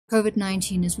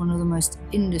COVID-19 is one of the most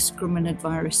indiscriminate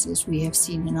viruses we have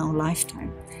seen in our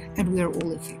lifetime, and we are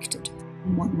all affected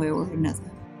in one way or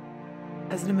another.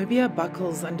 As Namibia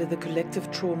buckles under the collective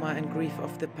trauma and grief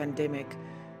of the pandemic,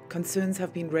 concerns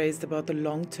have been raised about the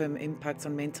long-term impacts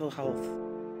on mental health.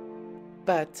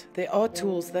 But there are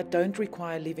tools that don't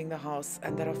require leaving the house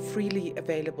and that are freely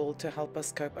available to help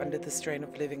us cope under the strain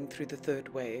of living through the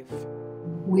third wave.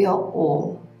 We are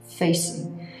all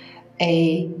facing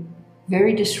a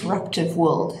very disruptive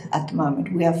world at the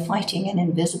moment. We are fighting an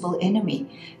invisible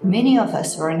enemy. Many of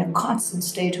us are in a constant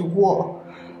state of war.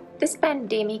 This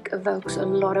pandemic evokes a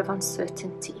lot of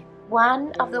uncertainty.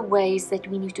 One of the ways that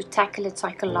we need to tackle it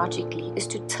psychologically is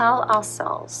to tell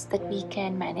ourselves that we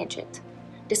can manage it.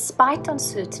 Despite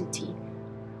uncertainty,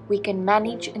 we can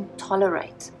manage and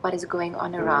tolerate what is going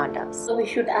on around us. So we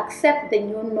should accept the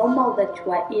new normal that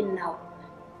you are in now,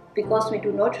 because we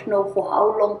do not know for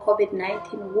how long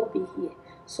COVID-19 will be here.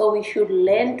 So we should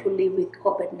learn to live with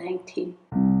COVID-19.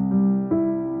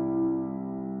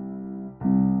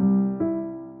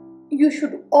 You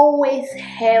should always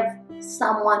have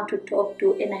someone to talk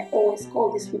to, and I always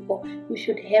call these people, you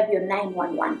should have your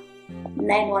 911.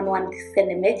 911 is an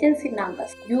emergency number.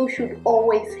 You should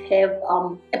always have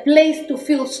a place to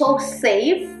feel so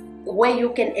safe, where you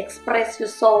can express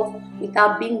yourself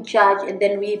without being judged, and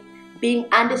then being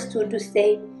understood to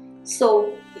say,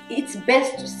 so it's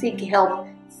best to seek help.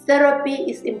 Therapy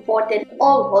is important.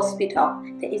 All hospital,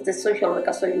 there is a social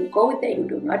worker, so you go there, you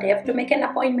do not have to make an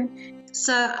appointment.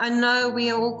 So I know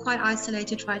we are all quite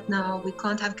isolated right now. We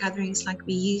can't have gatherings like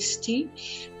we used to,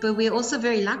 but we're also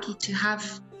very lucky to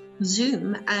have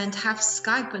Zoom and have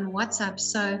Skype and WhatsApp.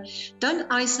 So don't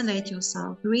isolate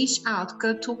yourself. Reach out,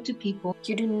 go talk to people.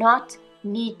 You do not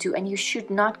need to, and you should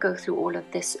not go through all of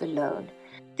this alone.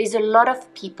 There's a lot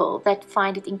of people that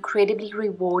find it incredibly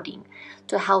rewarding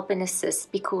to help and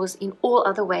assist, because in all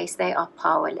other ways they are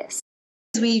powerless.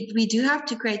 We do have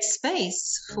to create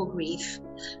space for grief.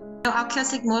 Our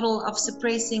classic model of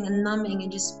suppressing and numbing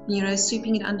and just,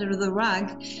 sweeping it under the rug,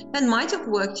 that might have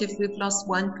worked if we've lost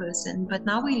one person, but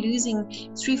now we're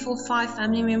losing 3, 4, 5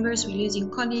 family members, we're losing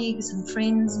colleagues and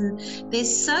friends, and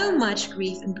there's so much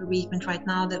grief and bereavement right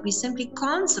now that we simply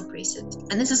can't suppress it.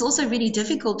 And this is also really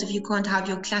difficult if you can't have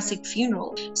your classic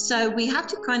funeral. So we have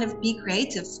to kind of be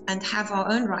creative and have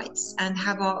our own rites and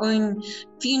have our own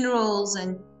funerals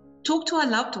and talk to our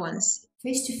loved ones.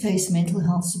 Face-to-face mental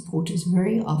health support is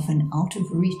very often out of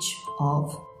reach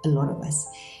of a lot of us.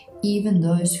 Even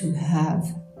those who have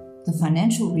the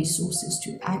financial resources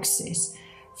to access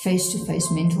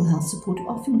face-to-face mental health support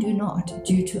often do not,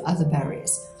 due to other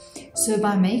barriers. So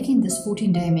by making this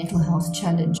 14-day mental health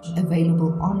challenge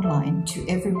available online to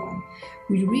everyone,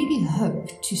 we really hope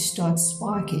to start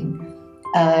sparking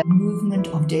a movement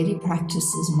of daily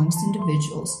practices amongst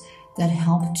individuals that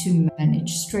help to manage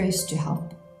stress, to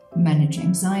help manage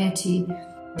anxiety.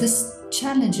 This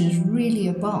challenge is really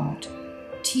about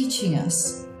teaching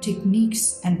us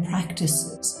techniques and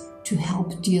practices to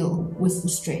help deal with the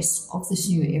stress of this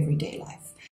new everyday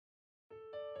life.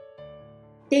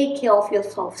 Take care of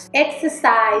yourself.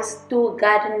 Exercise, do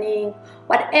gardening,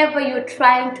 whatever you're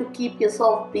trying to keep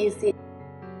yourself busy.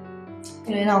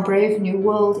 In our brave new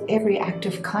world, every act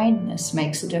of kindness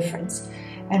makes a difference.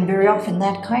 And very often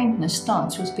that kindness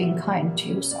starts with being kind to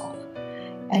yourself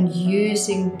and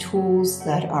using tools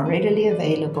that are readily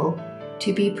available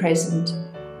to be present,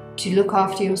 to look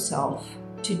after yourself,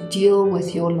 to deal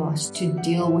with your loss, to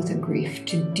deal with the grief,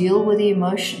 to deal with the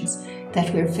emotions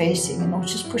that we're facing, and not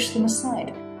just push them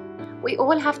aside. We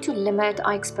all have to limit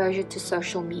our exposure to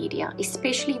social media,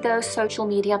 especially those social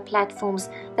media platforms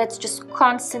that's just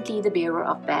constantly the bearer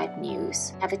of bad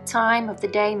news. Have a time of the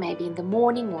day, maybe in the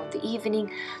morning or the evening,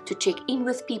 to check in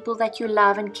with people that you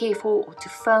love and care for, or to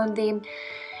phone them.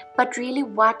 But really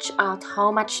watch out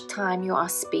how much time you are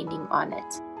spending on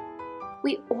it.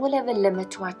 We all have a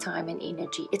limit to our time and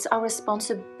energy. It's our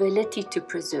responsibility to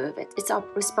preserve it. It's our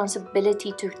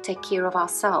responsibility to take care of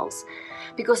ourselves,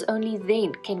 because only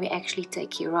then can we actually take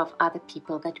care of other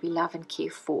people that we love and care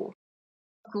for.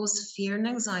 Of course, fear and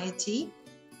anxiety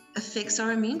affects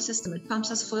our immune system. It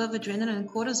pumps us full of adrenaline and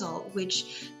cortisol,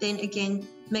 which then again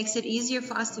makes it easier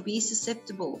for us to be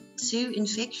susceptible to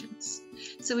infections.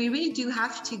 So we really do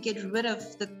have to get rid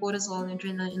of the cortisol and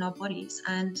adrenaline in our bodies,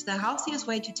 and the healthiest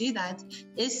way to do that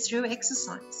is through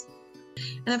exercise.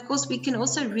 And of course, we can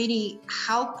also really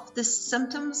help the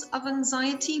symptoms of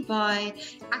anxiety by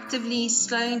actively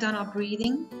slowing down our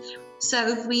breathing. So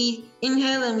if we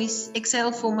inhale and we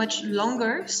exhale for much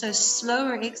longer, so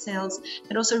slower exhales,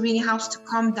 it also really helps to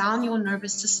calm down your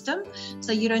nervous system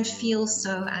so you don't feel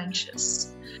so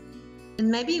anxious. And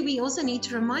maybe we also need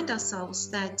to remind ourselves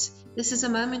that this is a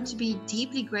moment to be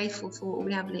deeply grateful for what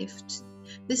we have left.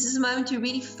 This is a moment to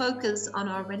really focus on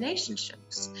our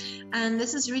relationships. And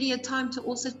this is really a time to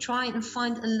also try and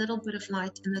find a little bit of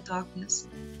light in the darkness.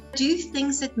 Do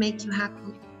things that make you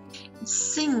happy.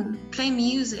 Sing, play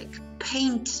music,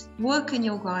 paint, work in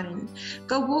your garden,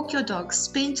 go walk your dog,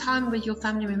 spend time with your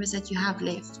family members that you have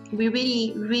left. We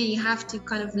really, really have to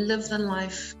kind of live the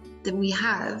life that we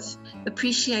have,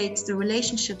 appreciate the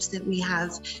relationships that we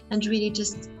have, and really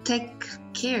just take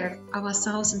care of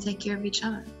ourselves and take care of each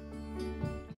other.